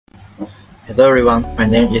Hello everyone, my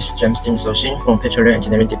name is Jame Shin from Petroleum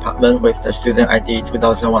Engineering Department with the student ID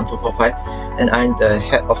 2001-245, and I'm the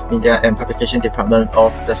head of Media and Publication Department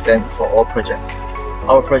of the STEM4ALL project.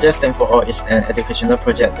 Our project STEM4ALL is an educational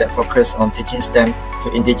project that focuses on teaching STEM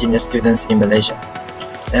to indigenous students in Malaysia.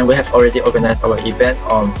 And we have already organized our event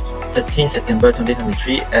on 13 September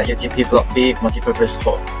 2023 at UTP Block B Multipurpose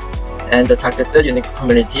Hall. And the targeted unique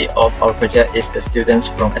community of our project is the students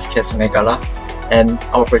from STEM4ALL, and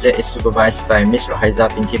our project is supervised by Ms.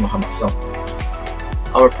 Rahaiza binti Muhammad Song.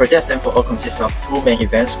 Our project STEM4ALL consists of two main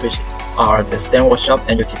events, which are the STEM workshop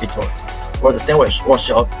and UTP tour. For the STEM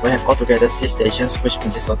workshop, we have altogether 6 stations which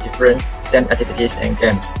consist of different STEM activities and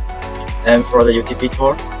games. And for the UTP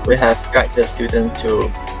tour, we have guided the student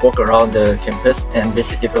to walk around the campus and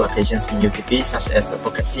visit different locations in UTP such as the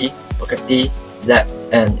Pocket C, Pocket D, Lab,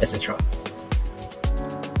 and etc.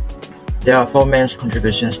 There are 4 main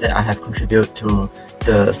contributions that I have contributed to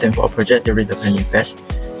the STEM4ALL project during the planning phase.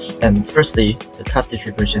 And firstly, the task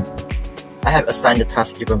distribution. I have assigned the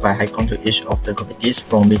task given by HiCom to each of the committees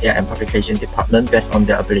from Media and Publication Department based on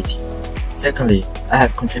their ability. Secondly, I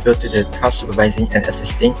have contributed to the task supervising and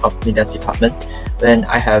assisting of Media Department when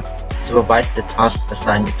I have supervised the task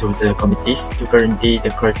assigned to the committees to guarantee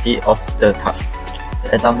the quality of the task.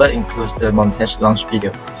 The example includes the montage launch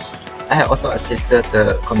video. I have also assisted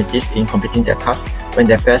the committees in completing their tasks when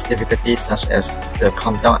they face difficulties such as the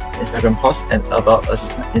countdown Instagram post and about us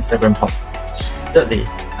Instagram post. Thirdly,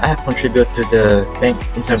 I have contributed to the main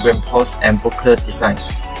Instagram post and booklet design.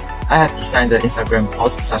 I have designed the Instagram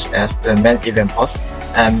posts such as the main event post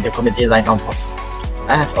and the committee line-on post.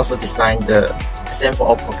 I have also designed the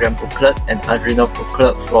STEM4ALL program booklet and Arduino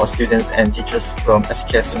booklet for students and teachers from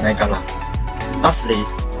STEM4ALL. Lastly,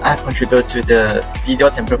 I have contributed to the video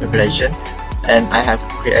template preparation, and I have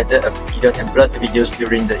created a video template to be used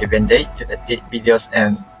during the event day to edit videos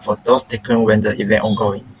and photos taken when the event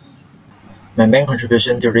ongoing. My main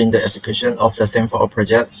contribution during the execution of the STEM4ALL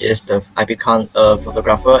project is that I become a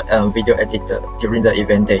photographer and video editor during the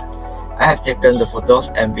event day. I have taken the photos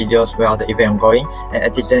and videos while the event ongoing and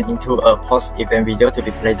edited them into a post-event video to be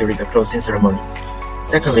played during the closing ceremony.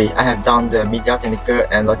 Secondly, I have done the media technical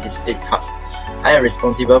and logistic tasks. I am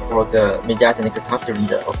responsible for the media technical tasks during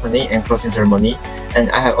the opening and closing ceremony, and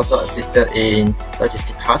I have also assisted in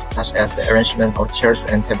logistic tasks such as the arrangement of chairs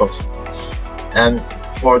and tables. And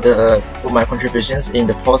for my contributions in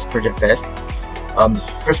the post-project phase,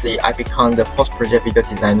 firstly, I become the post-project video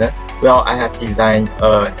designer, where I have designed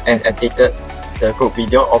and edited the group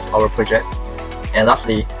video of our project. And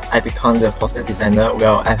lastly, I become the poster designer, where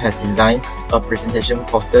I have designed a presentation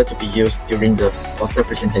poster to be used during the poster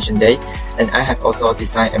presentation day, and I have also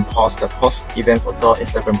designed and posted the post-event photo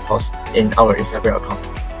Instagram post in our Instagram account.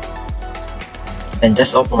 And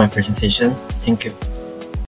that's all for my presentation. Thank you.